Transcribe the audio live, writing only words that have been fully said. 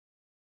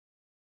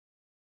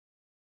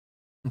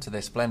To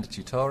this Blender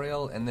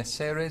tutorial. In this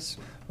series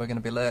we're going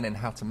to be learning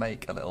how to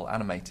make a little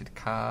animated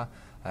car.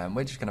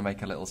 We're just going to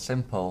make a little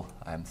simple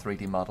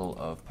 3D model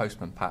of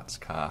Postman Pat's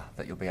car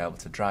that you'll be able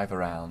to drive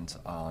around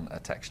on a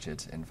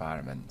textured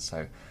environment.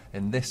 So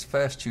in this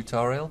first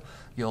tutorial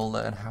you'll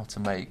learn how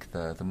to make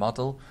the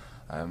model,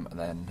 and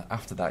then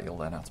after that you'll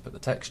learn how to put the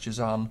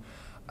textures on,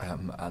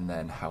 and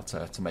then how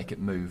to make it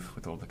move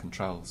with all the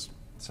controls.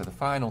 So the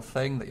final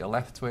thing that you're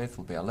left with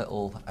will be a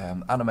little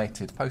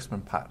animated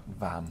Postman Pat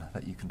van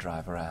that you can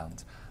drive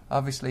around.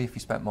 Obviously, if you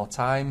spent more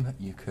time,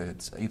 you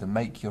could either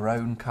make your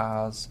own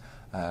cars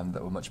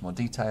that were much more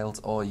detailed,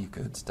 or you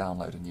could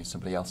download and use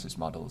somebody else's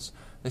models.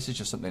 This is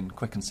just something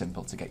quick and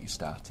simple to get you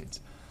started.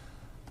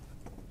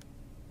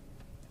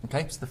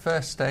 Okay, so the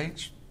first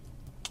stage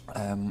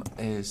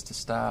is to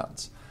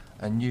start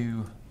a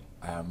new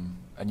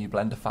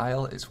Blender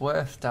file. It's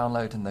worth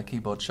downloading the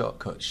keyboard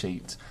shortcut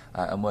sheet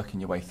and working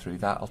your way through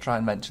that. I'll try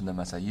and mention them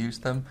as I use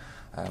them.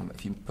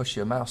 If you push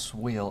your mouse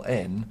wheel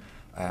in,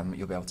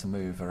 you'll be able to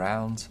move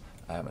around,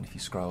 and if you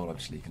scroll,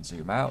 obviously you can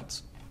zoom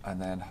out,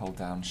 and then hold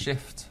down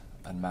Shift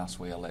and mouse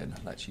wheel in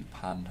lets you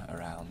pan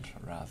around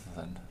rather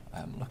than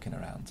looking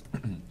around.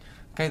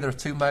 Okay, there are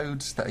two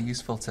modes that are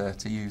useful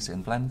to use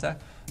in Blender,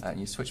 and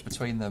you switch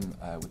between them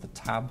with the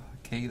Tab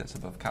key that's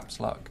above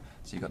caps lock.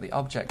 So you've got the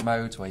object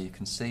mode where you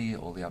can see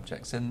all the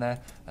objects in there,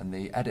 and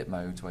the edit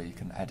mode where you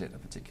can edit a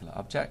particular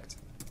object.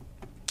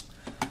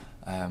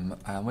 And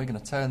we're going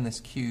to turn this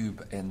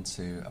cube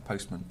into a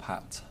Postman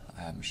Pat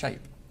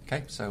shape.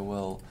 Okay, so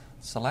we'll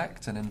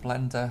select, and in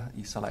Blender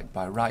you select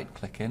by right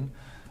clicking,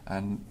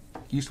 and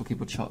useful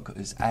keyboard shortcut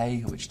is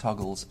A, which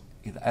toggles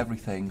either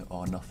everything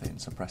or nothing,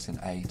 so pressing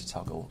A to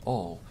toggle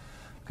all.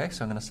 Okay,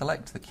 so I'm going to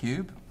select the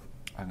cube,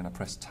 I'm going to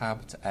press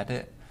Tab to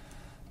edit,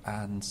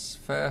 and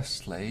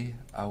firstly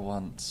I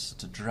want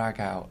to drag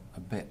out a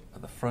bit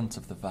at the front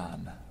of the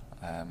van.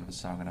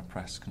 So I'm going to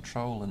press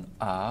Ctrl and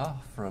R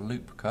for a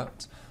loop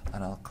cut,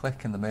 and I'll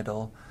click in the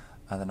middle,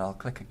 and then I'll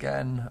click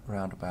again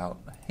around about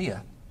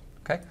here.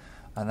 Okay,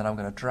 and then I'm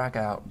going to drag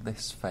out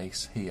this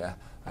face here,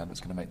 and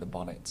it's going to make the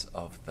bonnet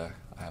of the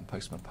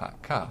Postman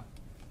Pat car.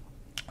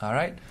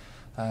 Alright,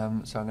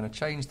 so I'm going to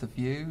change the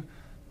view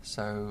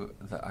so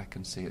that I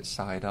can see it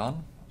side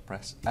on.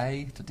 Press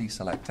A to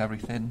deselect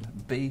everything,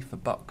 B for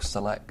box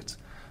select,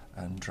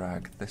 and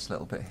drag this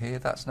little bit here.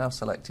 That's now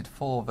selected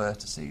 4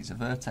 vertices. A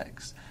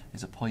vertex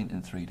is a point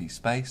in 3D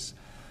space,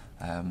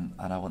 and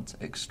I want to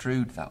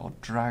extrude that or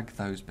drag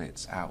those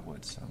bits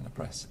outwards. So I'm going to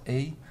press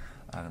E,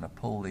 I'm going to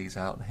pull these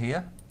out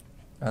here,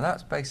 and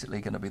that's basically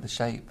going to be the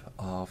shape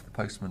of the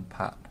Postman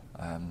Pat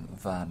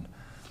van.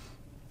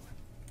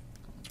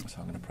 So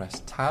I'm going to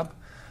press Tab.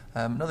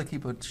 Another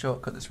keyboard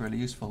shortcut that's really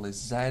useful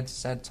is Z.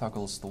 Z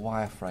toggles the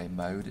wireframe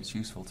mode. It's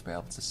useful to be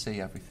able to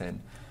see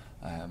everything,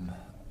 and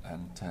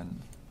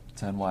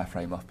turn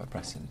wireframe off by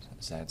pressing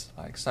Z,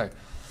 like so.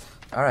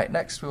 Alright,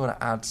 next we want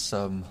to add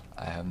some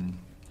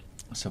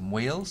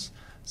wheels.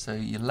 So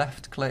you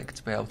left click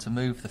to be able to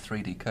move the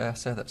 3D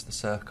cursor, that's the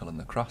circle and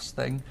the cross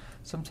thing.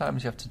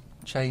 Sometimes you have to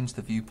change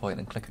the viewpoint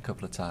and click a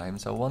couple of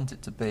times. I want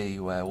it to be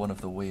where one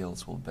of the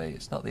wheels will be.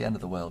 It's not the end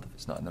of the world if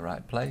it's not in the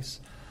right place,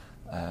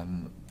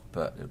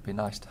 but it would be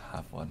nice to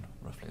have one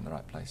roughly in the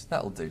right place.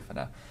 That'll do for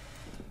now.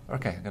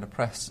 Okay, I'm going to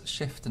press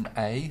Shift and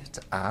A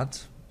to add,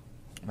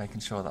 making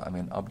sure that I'm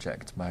in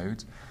object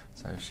mode.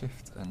 So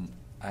Shift and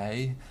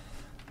A,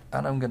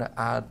 and I'm going to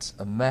add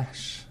a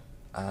mesh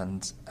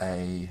and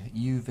a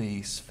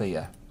UV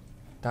sphere.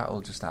 That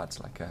will just add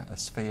like a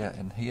sphere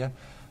in here.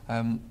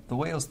 The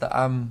wheels that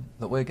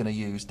we're going to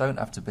use don't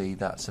have to be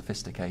that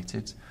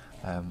sophisticated,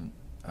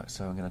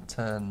 so I'm going to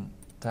turn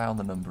down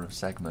the number of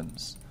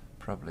segments,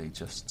 probably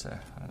just to,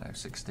 I don't know,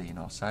 16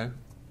 or so,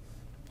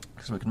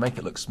 because we can make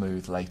it look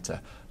smooth later.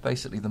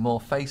 Basically, the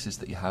more faces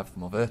that you have, the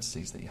more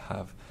vertices that you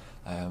have,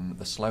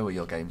 the slower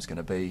your game's going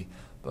to be,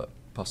 but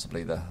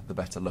possibly the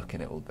better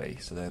looking it will be.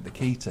 So the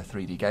key to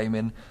 3D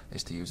gaming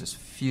is to use as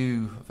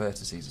few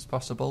vertices as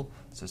possible,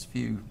 so as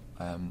few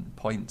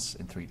points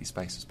in 3D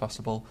space as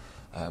possible,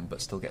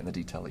 but still getting the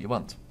detail that you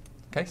want.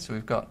 Okay, so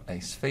we've got a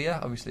sphere.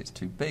 Obviously it's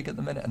too big at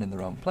the minute and in the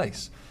wrong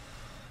place.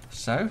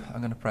 So I'm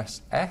going to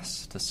press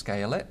S to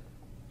scale it,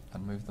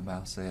 and move the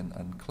mouse in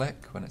and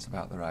click when it's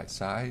about the right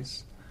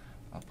size.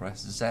 I'll press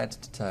Z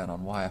to turn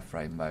on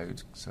wireframe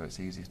mode so it's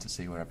easier to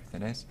see where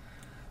everything is,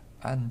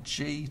 and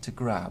G to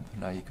grab.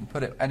 Now you can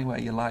put it anywhere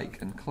you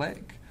like and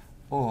click,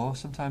 or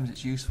sometimes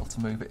it's useful to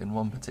move it in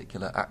one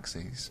particular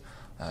axis.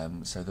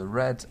 So the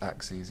red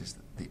axis is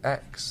the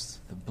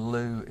X, the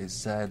blue is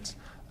Z,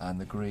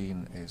 and the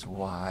green is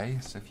Y.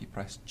 So if you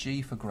press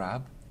G for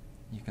grab,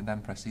 you can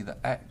then press either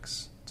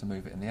X to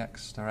move it in the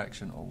X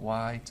direction, or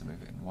Y to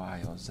move it in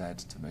Y, or Z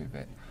to move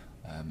it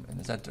in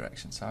the Z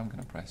direction. So I'm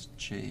going to press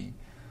G,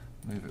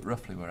 move it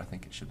roughly where I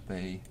think it should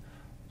be,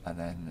 and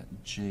then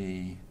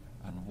G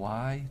and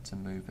Y to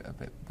move it a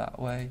bit that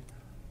way,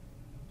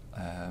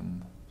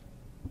 and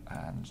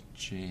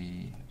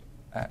G,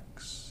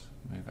 X,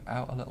 move it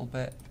out a little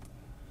bit.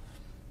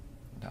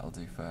 That'll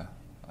do for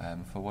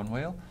one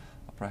wheel.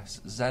 I'll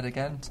press Z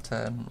again to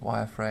turn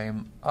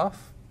wireframe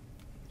off,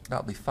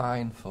 That'll be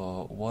fine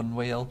for one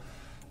wheel.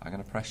 I'm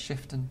going to press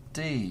Shift and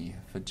D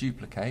for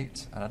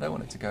duplicate, and I don't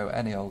want it to go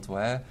any old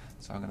where,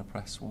 so I'm going to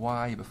press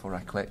Y before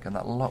I click, and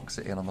that locks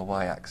it in on the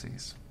Y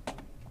axis.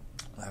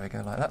 There we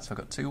go, like that. So I've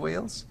got two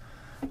wheels.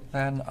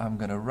 Then I'm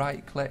going to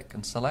right click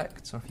and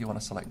select, or if you want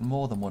to select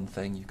more than one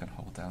thing, you can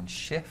hold down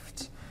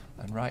Shift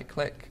and right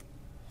click.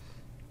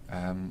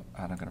 And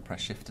I'm going to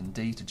press Shift and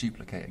D to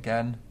duplicate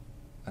again,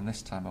 and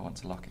this time I want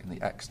to lock it in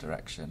the X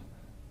direction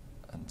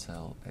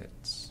until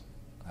it's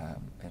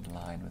in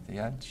line with the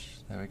edge.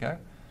 There we go.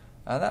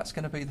 That's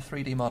going to be the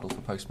 3D model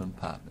for Postman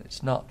Pat.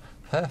 It's not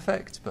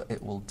perfect, but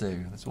it will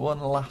do. There's one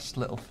last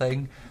little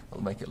thing that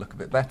will make it look a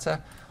bit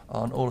better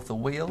on all of the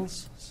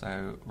wheels.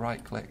 So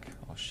right click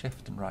or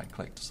Shift and right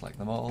click to select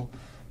them all.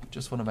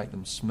 Just want to make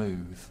them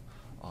smooth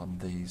on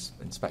these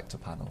inspector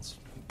panels.